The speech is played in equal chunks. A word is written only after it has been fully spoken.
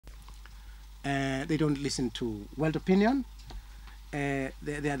They don't listen to world opinion.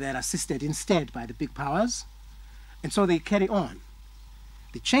 They're assisted instead by the big powers, and so they carry on.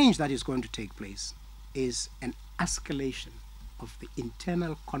 The change that is going to take place is an escalation of the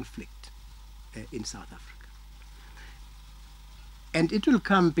internal conflict in South Africa. And it will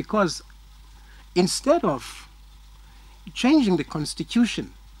come because instead of changing the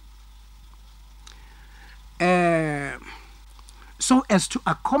constitution so as to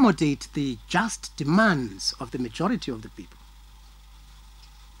accommodate the just demands of the majority of the people,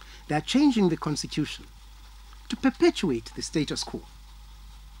 they are changing the constitution to perpetuate the status quo.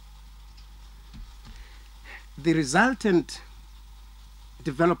 The resultant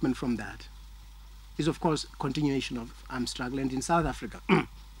development from that is, of course, continuation of armed struggle. And in South Africa,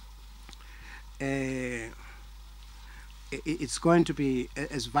 it's going to be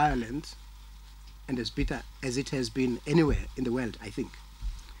as violent and as bitter as it has been anywhere in the world, I think.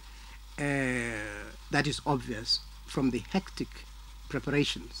 That is obvious from the hectic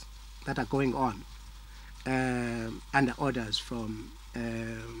preparations that are going on under orders from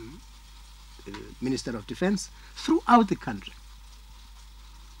Minister of Defense throughout the country,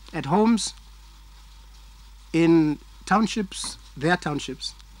 at homes, in townships, their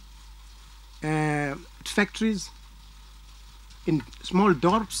townships, factories, in small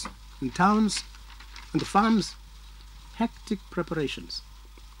dorps, in towns, on the farms. Hectic preparations,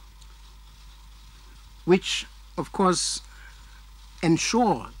 which of course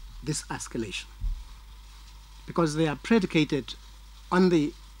ensure this escalation, because they are predicated on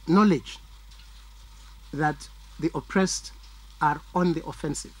the knowledge that the oppressed are on the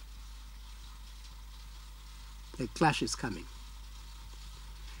offensive. A clash is coming.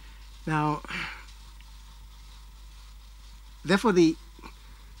 Now, therefore, the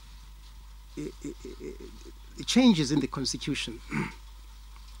changes in the constitution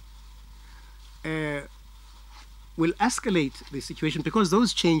will escalate the situation, because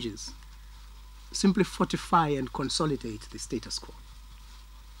those changes simply fortify and consolidate the status quo.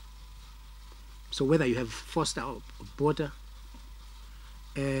 So whether you have forced out a border,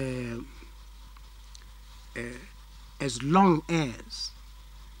 as long as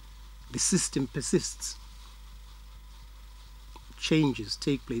the system persists, changes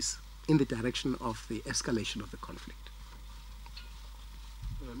take place in the direction of the escalation of the conflict.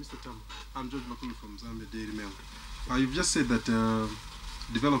 Mr. Tambo, I'm George Makulu from Zambia Daily Mail. You've just said that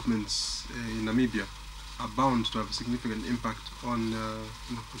developments in Namibia are bound to have a significant impact on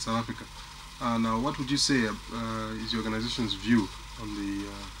South Africa. Now, what would you say is your organization's view on the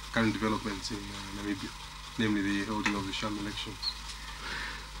current developments in Namibia, namely the holding of the sham elections?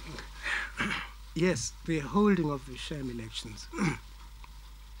 Yes, the holding of the sham elections.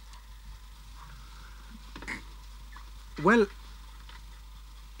 Well,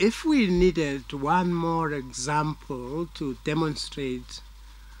 if we needed one more example to demonstrate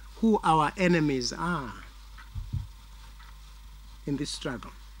who our enemies are in this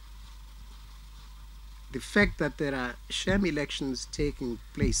struggle, the fact that there are sham elections taking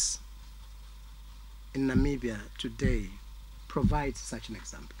place in Namibia today provides such an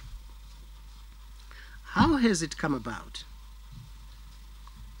example. How has it come about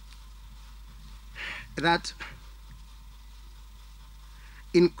that,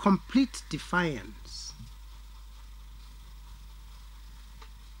 in complete defiance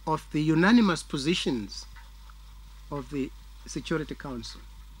of the unanimous positions of the Security Council,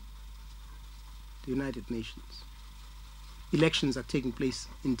 the United Nations, elections are taking place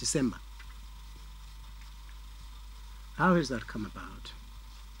in December? How has that come about?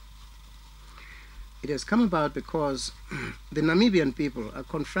 It has come about because the Namibian people are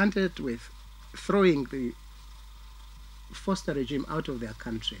confronted with throwing the Foster regime out of their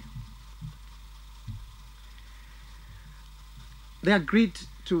country. They agreed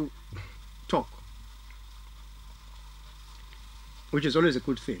to talk, which is always a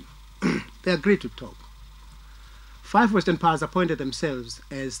good thing. They agreed to talk. 5 Western powers appointed themselves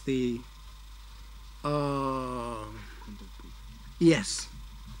as the yes,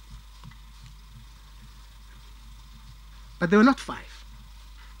 but there were not 5.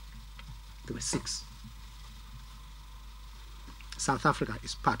 There were 6. South Africa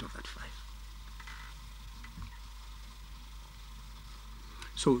is part of that 5.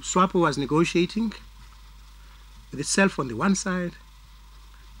 So SWAPO was negotiating with itself on the one side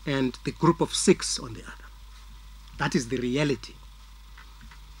and the group of 6 on the other. That is the reality.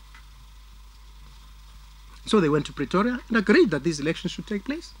 So they went to Pretoria and agreed that these elections should take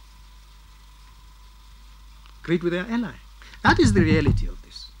place. Agreed with their ally. That is the reality of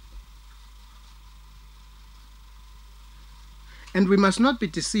this. And we must not be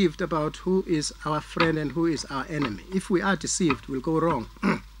deceived about who is our friend and who is our enemy. If we are deceived, we'll go wrong.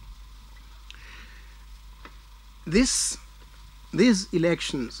 These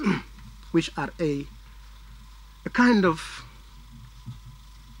elections, which are a kind of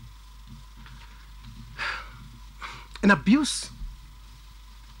an abuse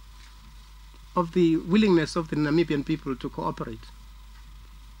of the willingness of the Namibian people to cooperate.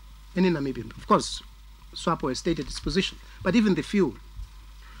 Any Namibian, of course, SWAPO has stated its position, but even the few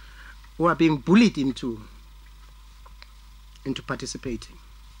who are being bullied into participating.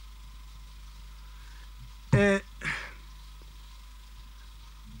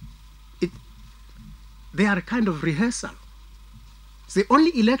 They are a kind of rehearsal. It's the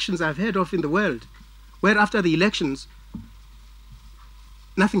only elections I've heard of in the world where after the elections,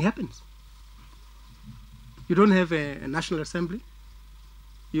 nothing happens. You don't have a National Assembly.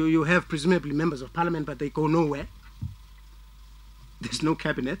 You have presumably members of parliament, but they go nowhere. There's no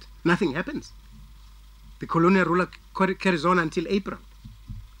cabinet. Nothing happens. The colonial ruler carries on until April.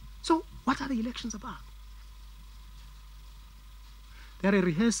 So what are the elections about? They're a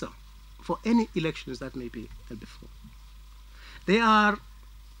rehearsal for any elections that may be held before. They are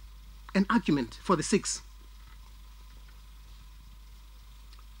an argument for the 6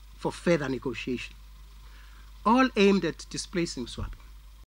 for further negotiation, all aimed at displacing SWAPO.